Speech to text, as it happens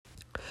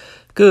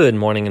Good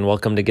morning and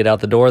welcome to Get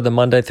Out the Door, the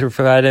Monday through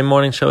Friday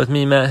morning show with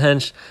me, Matt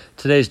Hench.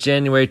 Today's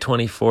January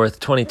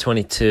 24th,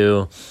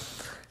 2022.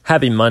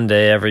 Happy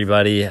Monday,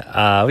 everybody.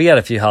 We got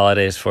a few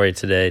holidays for you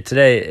today.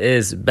 Today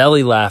is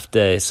Belly Laugh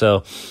Day,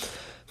 so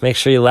make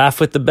sure you laugh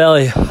with the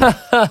belly.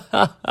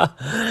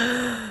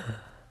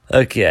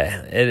 Okay,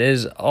 it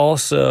is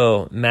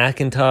also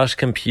Macintosh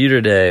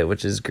Computer Day,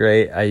 which is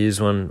great. I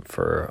use one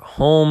for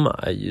home.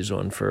 I use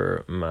one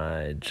for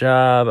my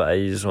job. I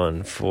use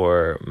one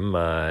for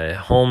my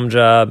home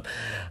job.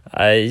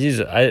 I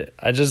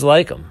just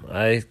like them.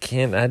 I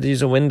had to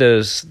use a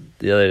Windows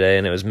the other day,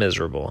 and it was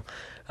miserable.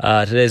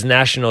 Today's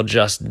National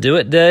Just Do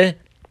It Day.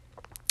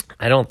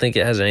 I don't think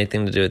it has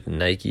anything to do with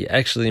Nike.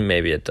 Actually,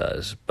 maybe it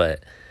does,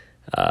 but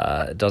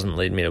it doesn't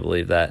lead me to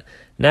believe that.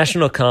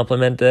 National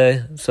Compliment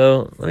Day.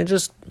 So let me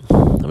just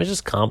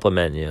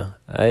compliment you.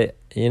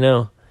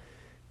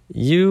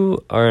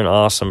 You are an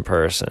awesome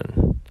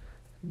person.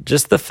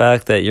 Just the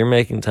fact that you're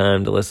making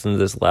time to listen to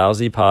this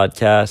lousy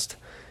podcast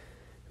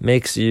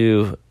makes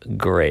you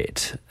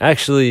great.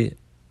 Actually,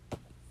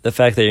 the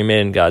fact that you're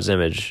made in God's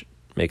image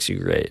makes you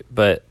great.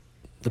 But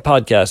the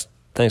podcast,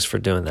 thanks for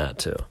doing that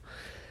too.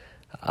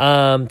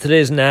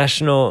 Today's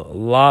National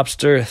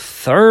Lobster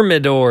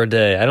Thermidor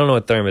Day. I don't know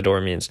what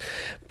Thermidor means,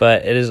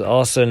 but it is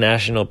also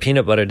National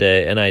Peanut Butter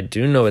Day, and I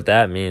do know what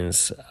that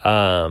means.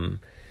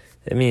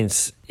 It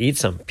means eat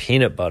some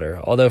peanut butter.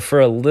 Although for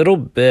a little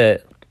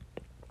bit,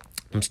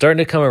 I'm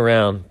starting to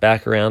come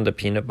back around to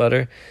peanut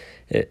butter.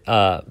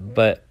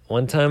 But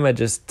one time I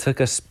just took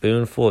a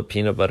spoonful of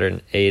peanut butter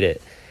and ate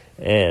it,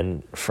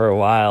 and for a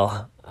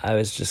while I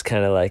was just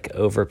kind of like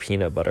over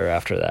peanut butter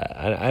after that.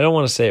 I don't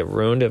want to say it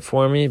ruined it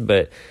for me, but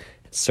it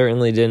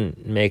certainly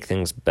didn't make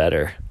things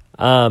better.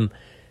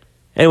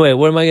 Anyway,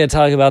 what am I going to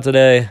talk about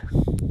today?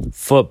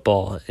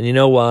 Football. And you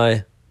know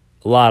why?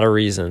 A lot of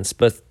reasons.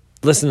 But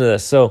listen to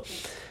this. So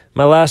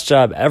my last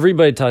job,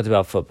 everybody talked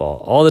about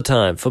football all the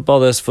time. Football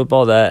this,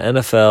 football that,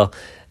 NFL.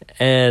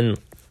 And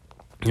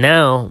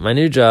now my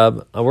new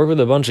job, I work with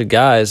a bunch of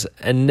guys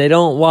and they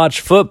don't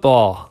watch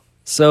football.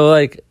 So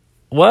like,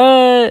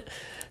 what?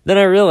 Then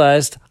I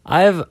realized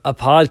I have a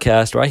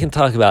podcast where I can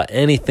talk about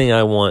anything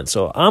I want.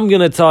 So I'm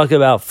going to talk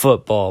about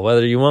football,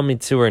 whether you want me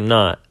to or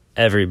not,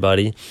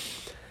 everybody.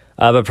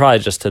 But probably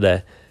just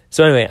today.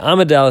 So anyway, I'm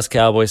a Dallas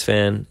Cowboys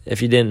fan,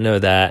 if you didn't know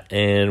that.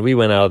 And we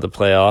went out of the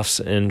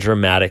playoffs in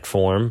dramatic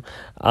form.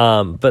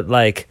 But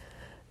like,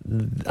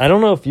 I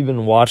don't know if you've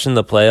been watching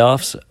the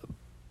playoffs,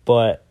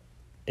 but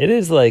it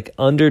is like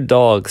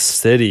underdog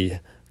city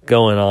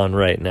going on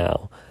right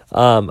now.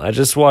 I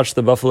just watched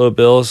the Buffalo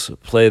Bills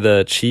play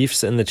the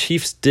Chiefs, and the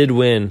Chiefs did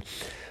win,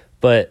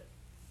 but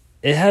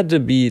it had to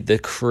be the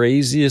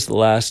craziest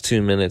last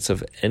 2 minutes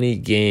of any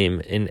game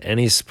in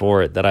any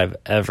sport that I've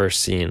ever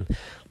seen,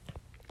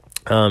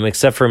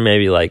 except for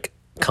maybe like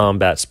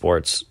combat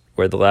sports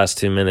where the last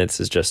 2 minutes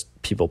is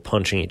just people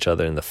punching each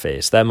other in the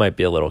face. That might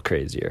be a little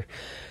crazier.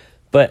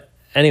 But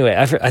anyway,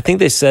 I think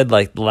they said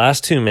like the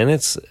last 2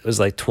 minutes it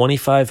was like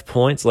 25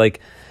 points, like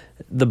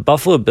the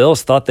Buffalo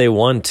Bills thought they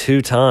won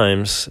 2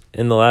 times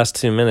in the last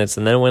 2 minutes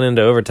and then went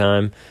into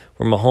overtime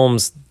where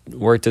Mahomes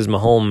worked his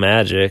Mahomes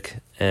magic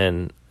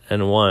and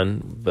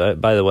won.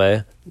 But by the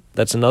way,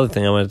 that's another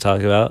thing I want to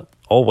talk about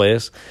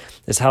always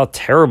is how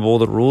terrible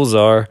the rules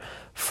are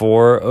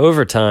for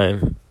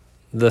overtime.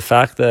 The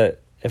fact that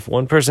if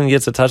one person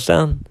gets a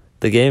touchdown,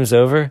 the game's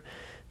over,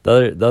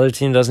 the other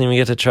team doesn't even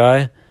get to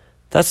try.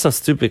 That's some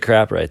stupid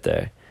crap right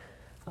there.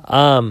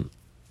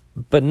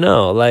 But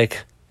no,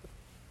 like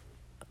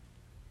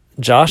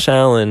Josh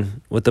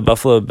Allen with the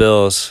Buffalo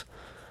Bills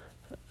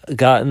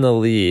got in the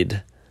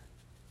lead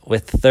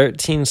with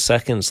 13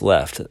 seconds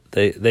left.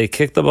 They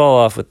kicked the ball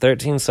off with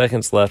 13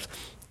 seconds left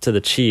to the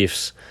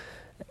Chiefs,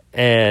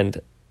 and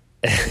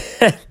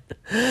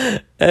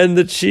and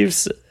the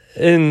Chiefs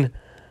in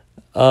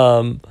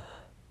 10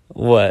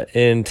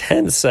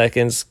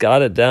 seconds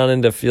got it down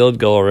into field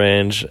goal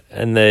range,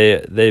 and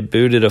they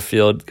booted a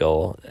field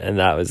goal, and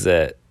that was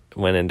it.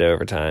 Went into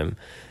overtime.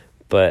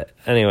 But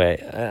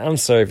anyway, I'm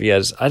sorry if you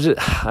guys, I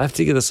have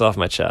to get this off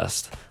my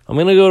chest. I'm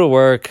going to go to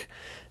work,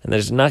 and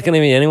there's not going to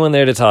be anyone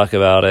there to talk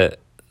about it.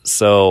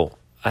 So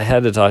I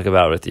had to talk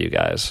about it with you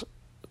guys.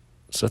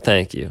 So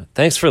thank you.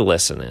 Thanks for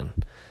listening.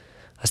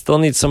 I still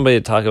need somebody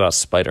to talk about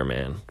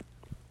Spider-Man.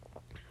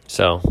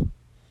 So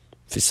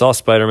if you saw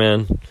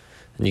Spider-Man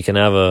and you can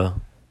have a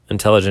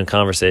intelligent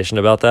conversation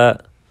about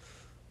that,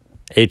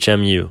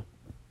 HMU,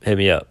 hit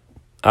me up.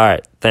 All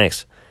right,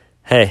 thanks.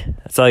 Hey,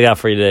 that's all I got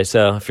for you today.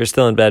 So if you're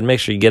still in bed, make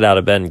sure you get out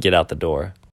of bed and get out the door.